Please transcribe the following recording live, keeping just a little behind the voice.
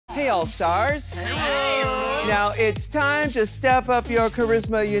Hey, All-Stars. Hey. Now, it's time to step up your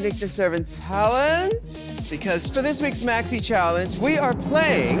charisma, uniqueness, and talent. Because for this week's Maxi Challenge, we are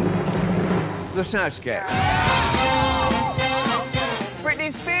playing the Snatch Game.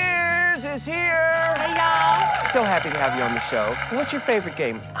 Britney Spears is here. Hey, y'all. So happy to have you on the show. What's your favorite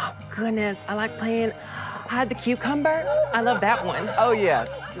game? Oh, goodness. I like playing Hide the Cucumber. I love that one. Oh,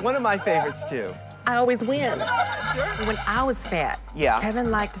 yes. One of my favorites, too. I always win. Sure. When I was fat, Kevin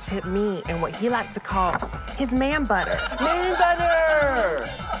liked to tip me in what he liked to call his man butter. Man butter!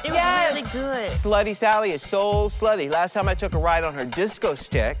 It was really good. Slutty Sally is so slutty. Last time I took a ride on her disco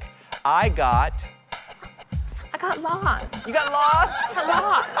stick, I got lost. You got lost?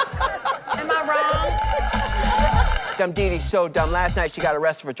 Lost. Am I wrong? Dumb Dee Dee's so dumb. Last night she got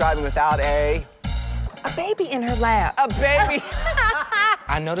arrested for driving without a baby in her lap. A baby.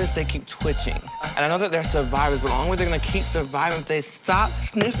 I noticed they keep twitching, and I know that they're survivors, but the only way they're gonna keep surviving is if they stop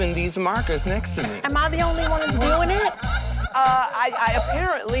sniffing these markers next to me. Am I the only one that's doing it? I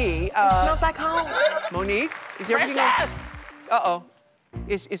apparently, It smells like home. Monique, is everything okay? Uh-oh.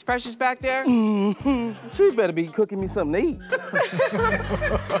 Is Precious back there? She better be cooking me something to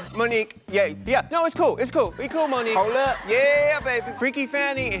eat. Monique, yeah. No, it's cool. We cool, Monique. Hold up. Yeah, baby. Freaky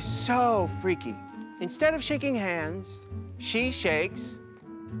Fanny is so freaky. Instead of shaking hands, she shakes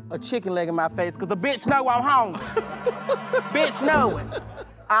a chicken leg in my face, because the bitch know I'm hungry. Bitch know it.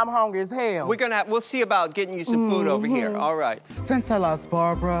 I'm hungry as hell. We'll see about getting you some food over here. All right. Since I lost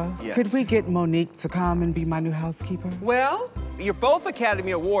Barbara, could we get Monique to come and be my new housekeeper? Well, you're both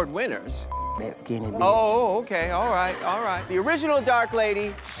Academy Award winners. That skinny bitch. Oh, okay, all right. The original Dark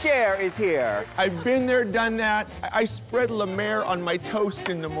Lady, Cher, is here. I've been there, done that. I spread La Mer on my toast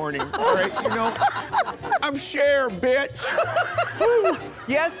in the morning, all right? You know, I'm Cher, bitch.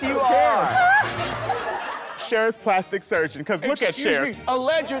 Yes, you are. Cher's plastic surgeon, because look at Cher. Excuse me,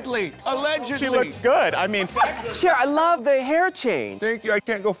 allegedly. She looks good. I mean, Cher, I love the hair change. thank you. I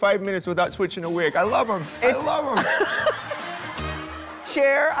can't go 5 minutes without switching a wig. I love them. I love them.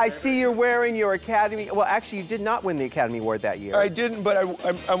 Cher, I see you're wearing your Academy. Well, actually, you did not win the Academy Award that year. I didn't, but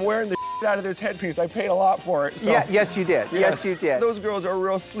I'm wearing the out of this headpiece. I paid a lot for it. So. Yeah, yes, you did. Yes, you did. Those girls are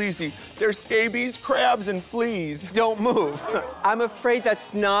real sleazy. They're scabies, crabs, and fleas. Don't move. I'm afraid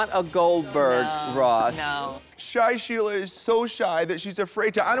that's not a Goldberg, Ross. No. Shy Sheila is so shy that she's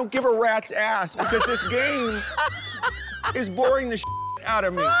afraid to. I don't give a rat's ass because this game is boring the out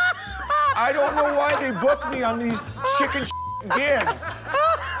of me. I don't know why they booked me on these chicken gigs.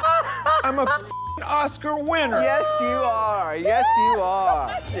 I'm a Oscar winner. Yes, you are. Yes, you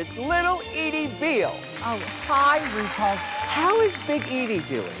are. It's little Edie Beale. Oh, hi, RuPaul. How is Big Edie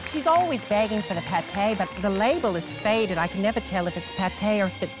doing? She's always begging for the pate, but the label is faded. I can never tell if it's pate or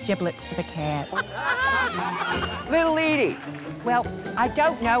if it's giblets for the cats. Little Edie. Well, I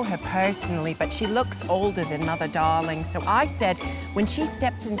don't know her personally, but she looks older than Mother Darling. So I said when she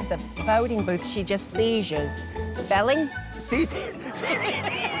steps into the voting booth, she just seizures. Spelling?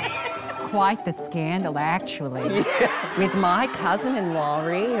 Quite the scandal, actually. Yes. With my cousin-in-law,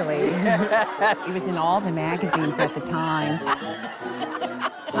 really. Yes. It was in all the magazines at the time.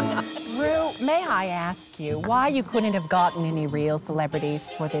 Ru, may I ask you why you couldn't have gotten any real celebrities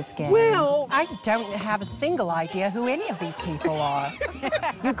for this game? Well, I don't have a single idea who any of these people are.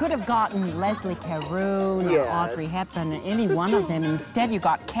 You could have gotten Leslie Caron or Audrey Hepburn, any one of them. Instead, you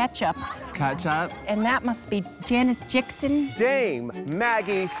got Ketchup. Ketchup? And that must be Janice Dixon. Dame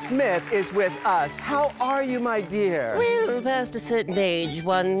Maggie Smith is with us. How are you, my dear? Well, past a certain age,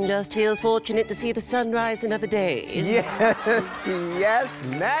 one just feels fortunate to see the sunrise another day. Yes,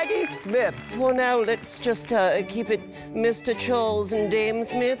 Maggie Smith. For now, let's just keep it Mr. Charles and Dame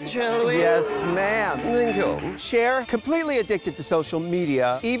Smith, shall we? Yes, ma'am. Thank you. Cher, completely addicted to social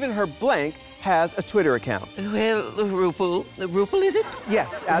media. Even her blank has a Twitter account. Well, RuPaul. RuPaul, is it?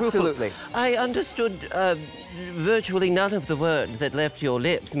 Yes, absolutely. RuPaul. I understood virtually none of the words that left your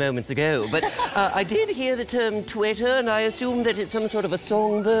lips moments ago, but I did hear the term Twitter, and I assume that it's some sort of a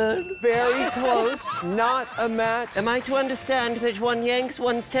songbird. Very close, not a match. Am I to understand that one yanks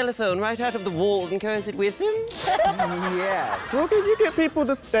one's telephone right out of the wall and carries it with him? Yes. Well, can you get people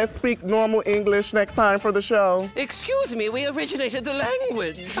that speak normal English next time for the show? Excuse me, we originated the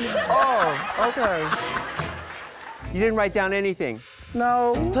language. Oh, okay. You didn't write down anything.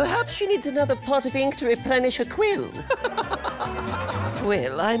 No. Perhaps she needs another pot of ink to replenish her quill.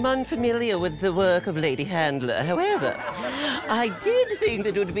 Well, I'm unfamiliar with the work of Lady Handler. However, I did think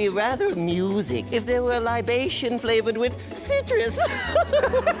that it would be rather amusing if there were a libation flavored with citrus.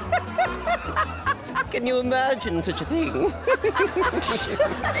 Can you imagine such a thing?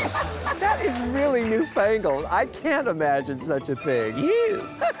 That is really newfangled. I can't imagine such a thing. Yes.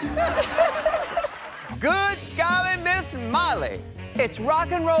 Good golly, Miss Molly. It's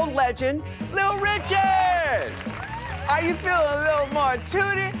rock and roll legend, Little Richard. Are you feeling a little more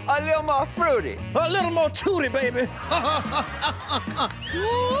tooty or a little more fruity? A little more tooty, baby.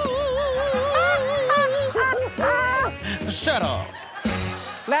 Shut up.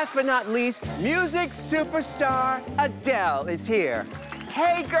 Last but not least, music superstar Adele is here.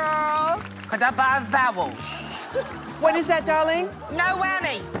 Hey, girl. Could I buy vowels? What is that, darling? No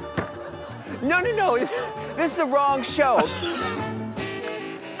whammies. No. This is the wrong show.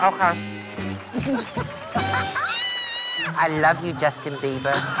 Okay. I love you, Justin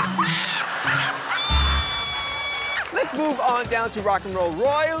Bieber. Let's move on down to rock and roll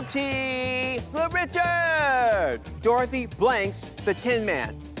royalty. Little Richard. Dorothy blanks the Tin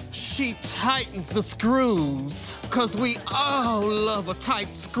Man. She tightens the screws, 'cause we all love a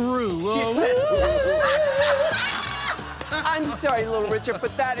tight screw. I'm sorry, Little Richard,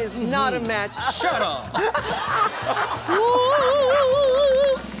 but that is not a match. Shut up.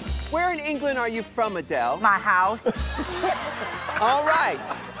 Where in England are you from, Adele? My house. All right.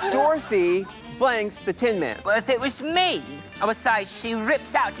 Dorothy blanks the Tin Man. Well, if it was me, I would say she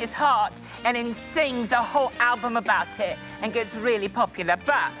rips out his heart and then sings a whole album about it and gets really popular.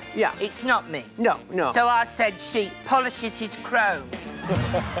 But yeah, it's not me. No. So I said she polishes his chrome.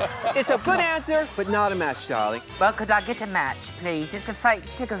 It's a good answer, but not a match, darling. Well, could I get a match, please? It's a fake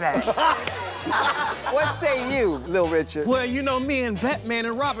cigarette. What say you, Little Richard? Well, you know, me and Batman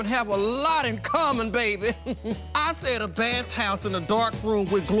and Robin have a lot in common, baby. I said a bathhouse in a dark room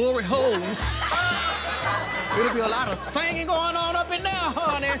with glory holes. It'll be a lot of singing going on up in there,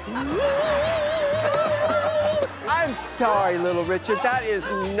 honey. I'm sorry, Little Richard. That is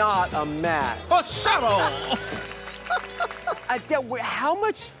not a match. Oh, shut up. Adele, how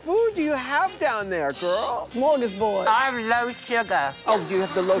much food do you have down there, girl? Smorgasbord. I'm low sugar. Oh, you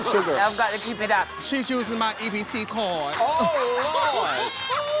have the low sugar. I've got to keep it up. She's using my EBT card. Oh,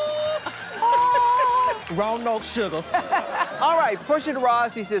 Lord. Wrong note, sugar. All right, push it to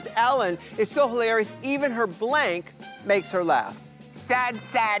Ross. He says, Ellen is so hilarious, even her blank makes her laugh. Sad,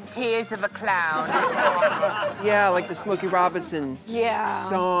 sad tears of a clown. Yeah, like the Smokey Robinson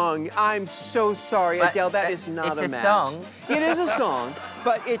song. I'm so sorry, But Adele, that is not a match. It's a song? It is a song,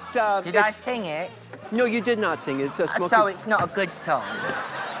 but it's... Did I sing it? No, you did not sing it. It's a Smokey... So it's not a good song.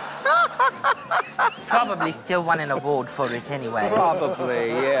 Probably still won an award for it anyway. Probably,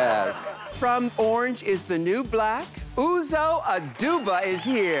 yes. From Orange is the New Black, Uzo Aduba is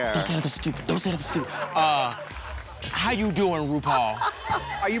here. Don't say nothing stupid. Don't say nothing stupid. How you doing, RuPaul?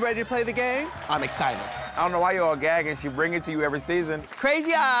 Are you ready to play the game? I'm excited. I don't know why you're all gagging. She bring it to you every season.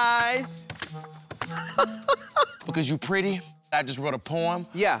 Crazy eyes. Because you pretty, I just wrote a poem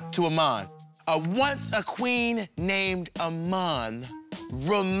to Aman. Once a queen named Aman,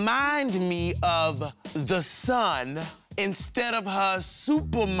 remind me of the sun. Instead of her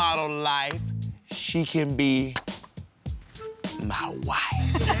supermodel life, she can be my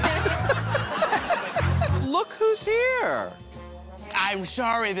wife. Look who's here. I'm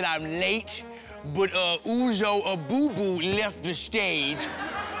sorry that I'm late, but Uzo Abubu left the stage,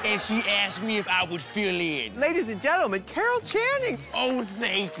 and she asked me if I would fill in. Ladies and gentlemen, Carol Channing. Oh,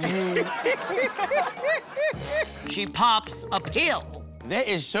 thank you. She pops a pill. There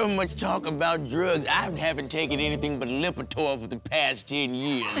is so much talk about drugs. I haven't taken anything but Lipitor for the past 10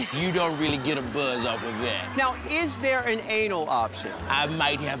 years. You don't really get a buzz off of that. Now, is there an anal option? I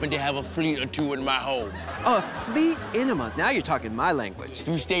might happen to have a fleet or two in my home. A fleet in a month. Now you're talking my language.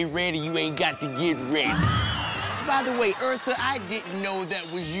 To stay ready, you ain't got to get ready. By the way, Eartha, I didn't know that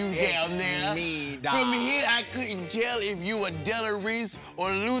was you down there. Me, dog. From here, I couldn't tell if you were Della Reese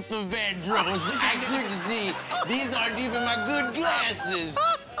or Luther Vandross. I couldn't see. These aren't even my good glasses.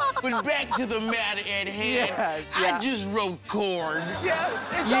 But back to the matter at hand, I just wrote corn. Yeah,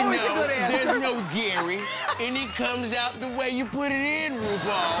 it's always a good answer. There's no dairy, and it comes out the way you put it in,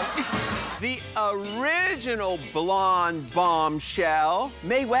 RuPaul. The original blonde bombshell,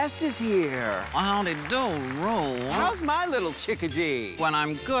 Mae West is here. How'd it do, Ru? How's my little chickadee? When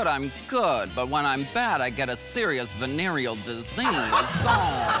I'm good, but when I'm bad, I get a serious venereal disease.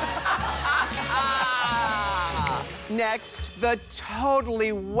 Next, the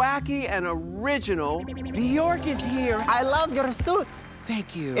totally wacky and original Bjork is here. I love your suit.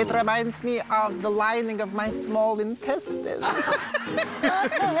 Thank you. It reminds me of the lining of my small intestine.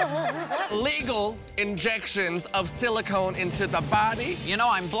 Legal injections of silicone into the body. You know,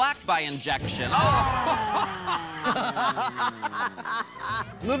 I'm black by injection. Oh.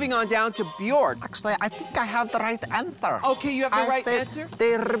 Moving on down to Bjork. Actually, I think I have the right answer. Okay, you have the right answer?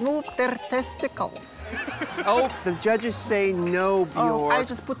 They removed their testicles. Oh, the judges say no, Bjork. Oh, I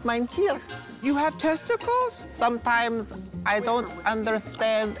just put mine here. You have testicles? Sometimes I don't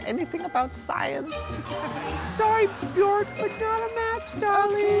understand anything about science. Sorry, Bjork, but not a match,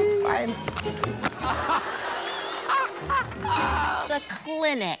 darling. Okay, it's fine. The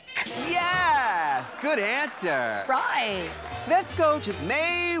clinic. Yes, good answer. Right. Let's go to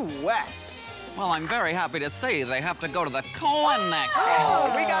Mae West. Well, I'm very happy to see they have to go to the clinic.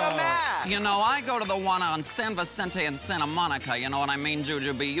 Oh, we got a match. You know, I go to the one on San Vicente and Santa Monica. You know what I mean,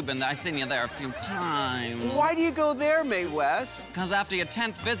 Jujubee? You've been there. I've seen you there a few times. Why do you go there, Mae West? Because after your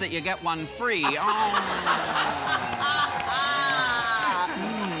 10th visit, you get one free.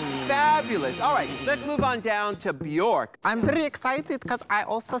 Fabulous. All right, let's move on down to Bjork. I'm very excited because I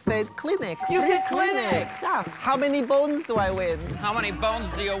also said clinic. You said clinic? Yeah. How many bones do I win? How many bones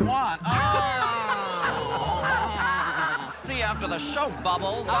do you want? Oh. See you after the show,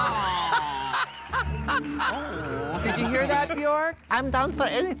 Bubbles. Oh. Did you hear that, Bjork? I'm down for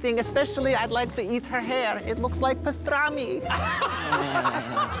anything, especially I'd like to eat her hair. It looks like pastrami.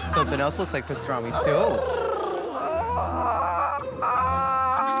 Something else looks like pastrami, too.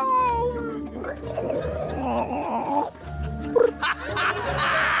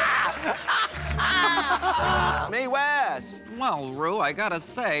 Mae West. Well, Ru, I gotta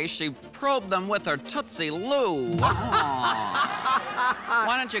say, she probed them with her Tootsie Lou.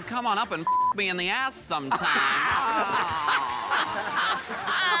 Why don't you come on up and me in the ass sometime?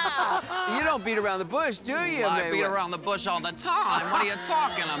 You don't beat around the bush, do you, I Mae beat West? around the bush all the time. What are you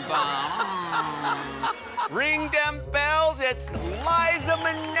talking about? Ring them bells, it's Liza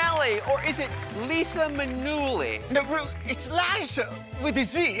Minnelli. Or is it Lisa Minnelli? No, Ru, it's Liza with a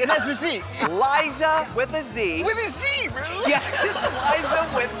Z. It has a Z. Liza with a Z. With a Z, Ru. Yes, it's Liza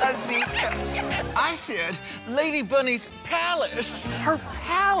with a Z. I said Lady Bunny's palace. Her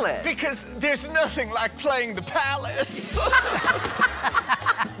palace? Because there's nothing like playing the palace.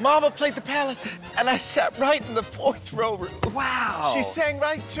 Mama played the palace, and I sat right in the 4th row, Ru. Wow. She sang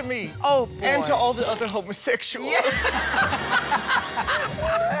right to me. Oh, boy. And to all the other homosexuals. Yes.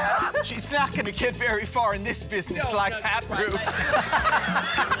 She's not going to get very far in this business that,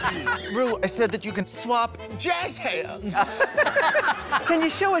 Ru. Ru, I said that you can swap jazz hands. Can you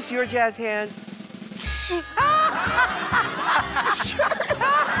show us your jazz hands?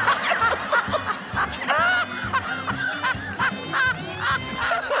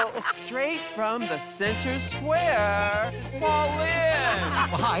 Straight from the center square, Pauline.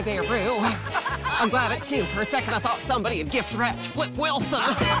 Well, hi there, Ru. I'm glad it's you. For a second, I thought somebody had gift-wrapped Flip Wilson.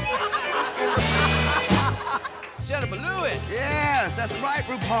 Jennifer Lewis. Yes, that's right,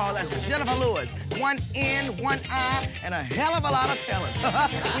 RuPaul. That's Jennifer Lewis. One in, one eye, and a hell of a lot of talent.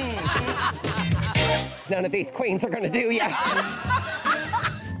 None of these queens are gonna do ya.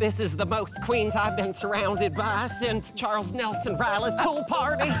 This is the most queens I've been surrounded by since Charles Nelson Riley's pool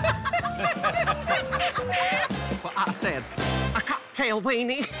party. Well, I said a cocktail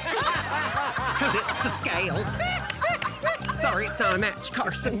weenie, because it's to scale. Sorry, it's not a match,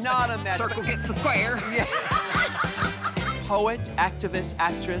 Carson. Not a match. Circle gets a square. Yeah. Poet, activist,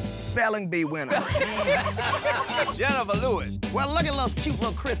 actress. Spelling bee winner. Jennifer Lewis. Well, look at cute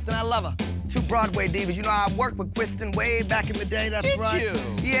little Kristen. I love her. 2 Broadway divas. You know, I worked with Kristen way back in the day. That's right. Did you?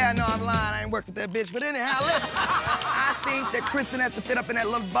 Yeah, no, I'm lying. I ain't worked with that bitch. But anyhow, listen. I think that Kristen has to fit up in that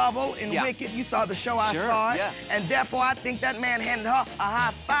little bubble in Wicked. You saw the show, I saw it. Yeah. And therefore, I think that man handed her a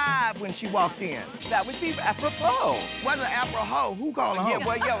high five when she walked in. That would be apropos. Wasn't it apropos? Who called her? Yeah,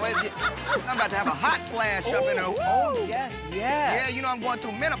 well, I'm about to have a hot flash up in her. Oh, yes, yes. Yeah, you know I'm going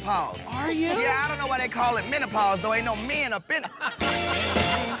through menopause. Are you? Yeah, I don't know why they call it menopause, though. Ain't no men up in it.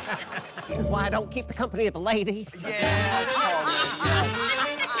 This is why I don't keep the company of the ladies. Yes.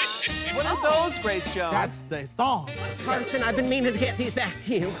 What are those, Grace Jones? That's the song. Carson, I've been meaning to get these back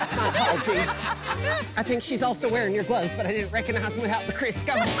to you. My apologies. I think she's also wearing your gloves, but I didn't recognize them without the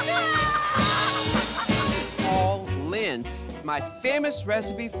Crisco. Paul Lynn, my famous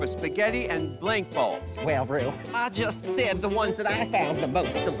recipe for spaghetti and blank balls. Well, Ru, I just said the ones that I found the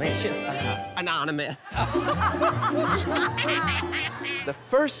most delicious. Anonymous. The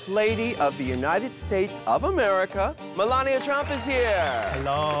First Lady of the United States of America, Melania Trump is here.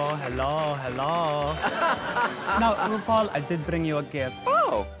 Hello, hello, hello. Now, RuPaul, I did bring you a gift.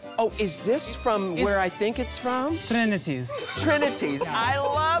 Oh, is this from where I think it's from? Trinity's. Trinity's. Yeah. I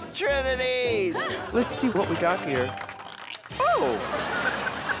love Trinity's. Let's see what we got here. Oh,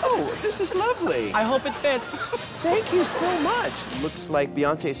 Oh, this is lovely. I hope it fits. Thank you so much. Looks like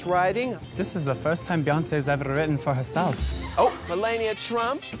Beyonce's writing. This is the first time Beyonce's ever written for herself. Oh, Melania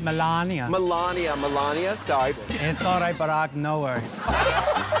Trump. Melania. Melania, sorry. It's all right, Barack, no worries.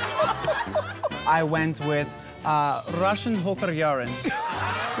 I went with Russian hooker urine.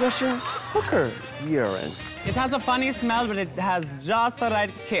 Russian hooker urine. It has a funny smell, but it has just the right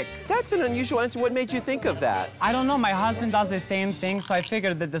kick. That's an unusual answer. What made you think of that? I don't know. My husband does the same thing, so I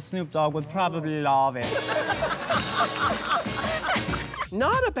figured that the Snoop Dogg would probably love it.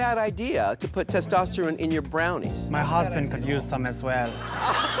 Not a bad idea to put testosterone in your brownies. My husband could use some as well.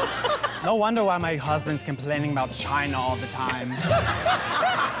 No wonder why my husband's complaining about China all the time.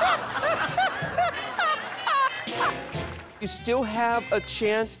 You still have a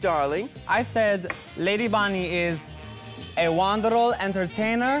chance, darling. I said Lady Bunny is a wonderful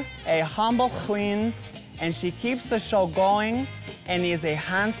entertainer, a humble queen, and she keeps the show going, and is a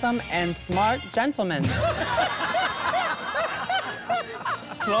handsome and smart gentleman.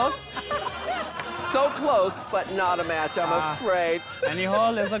 Close? So close, but not a match, I'm afraid. Any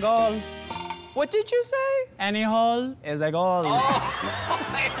hole is a goal. What did you say? Any hole is a goal.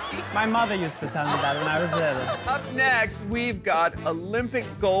 My mother used to tell me that when I was little. Up next, we've got Olympic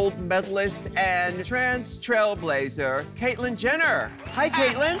gold medalist and trans trailblazer, Caitlyn Jenner. Hi,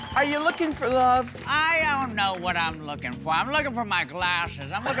 Caitlyn. Are you looking for love? I don't know what I'm looking for. I'm looking for my glasses.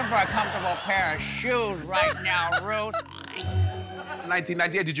 I'm looking for a comfortable pair of shoes right now, Ruth.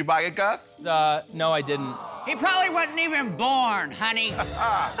 1998, did you buy it, Gus? No, I didn't. He probably wasn't even born, honey.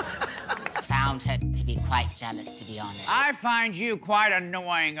 Found her to be quite jealous, to be honest. I find you quite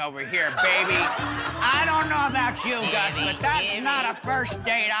annoying over here, baby. I don't know about you, Gus, but that's not a first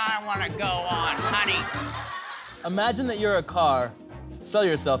date I want to go on, honey. Imagine that you're a car. Sell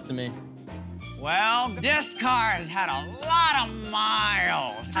yourself to me. Well, this car has had a lot of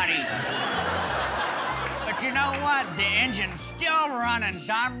miles, honey. But you know what? The engine's still running,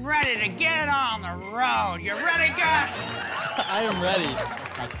 so I'm ready to get on the road. You ready, Gus? I am ready.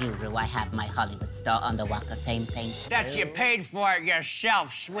 Like you, Ru, I have my Hollywood star on the Walk of Fame thing. That's you paid for it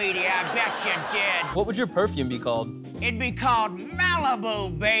yourself, sweetie. I bet you did. What would your perfume be called? It'd be called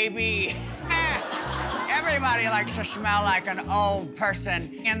Malibu, baby. Everybody likes to smell like an old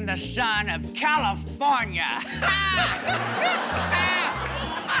person in the sun of California.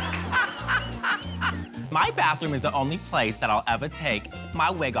 My bathroom is the only place that I'll ever take my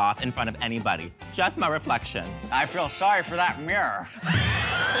wig off in front of anybody. Just my reflection. I feel sorry for that mirror.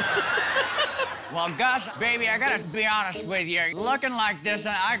 Well, Gus, baby, I gotta be honest with you. Looking like this,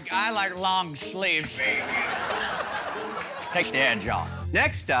 and I like long sleeves. Take the edge off.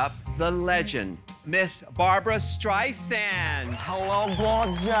 Next up, the legend, Miss Barbra Streisand. Hello,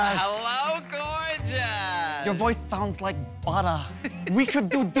 gorgeous. Hello, gorgeous. Your voice sounds like butter. We could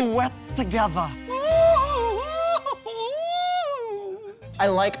do duets together. I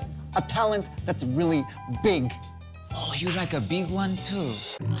like a talent that's really big. Oh, you like a big one, too?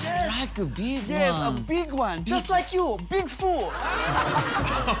 I like a big one. Yes, a big one. Just like you, big fool.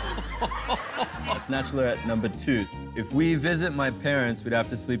 Snatchlorette number 2. If we visit my parents, we'd have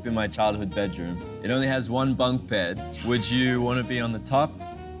to sleep in my childhood bedroom. It only has one bunk bed. Would you want to be on the top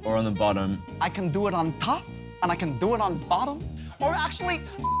or on the bottom? I can do it on top, and I can do it on bottom. Or actually,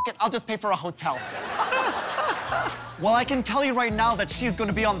 it, I'll just pay for a hotel. Well, I can tell you right now that she's going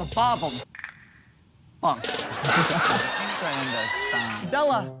to be on the bottom bunk.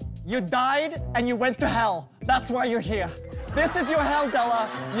 Della, you died and you went to hell. That's why you're here. This is your hell, Della.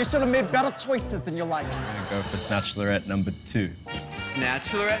 You should have made better choices in your life. I'm gonna go for Snatchlorette number 2.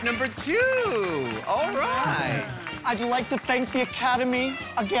 Snatchlorette number 2. All right. I'd like to thank the Academy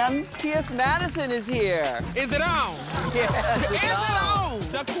again. T.S. Madison is here. Is it on? Yes, Is it on?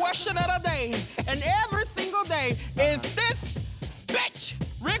 The question of the day, and every single day, is this bitch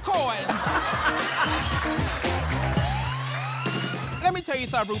recording? Let me tell you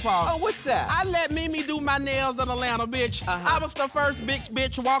something, RuPaul. Oh, what's that? I let Mimi do my nails in Atlanta, bitch. I was the first big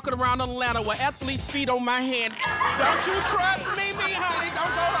bitch walking around in Atlanta with athlete's feet on my hand. Don't you trust Mimi, honey?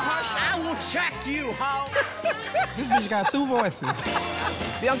 Don't go to her. I will check you, hoe. This bitch got 2 voices.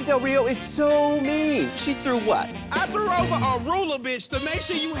 Bianca Del Rio is so mean. She threw what? I threw over a ruler, bitch, to make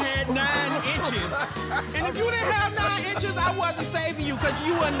sure you had 9 inches. And if you didn't have 9 inches, I wasn't saving you, because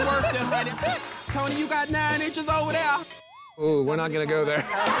you wasn't worth it, honey. Tony, you got 9 inches over there. Ooh, we're not gonna go there.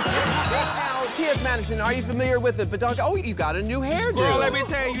 Now, T.S. Madison, are you familiar with the Badonka? Oh, you got a new hairdo. Girl, let me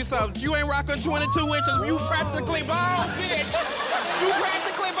tell you something. You ain't rocking 22 inches. You practically bald, bitch. You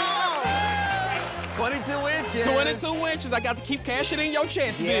practically bald. 22 inches. 22 inches. I got to keep cashing in your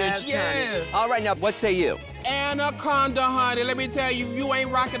chest, bitch. Yeah. All right, now, what say you? Anaconda, honey. Let me tell you, you ain't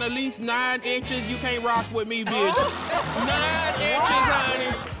rocking at least 9 inches, you can't rock with me, bitch. 9 inches,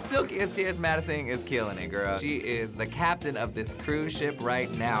 honey. Silkiest Tears Madison is killing it, girl. She is the captain of this cruise ship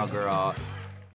right now, girl.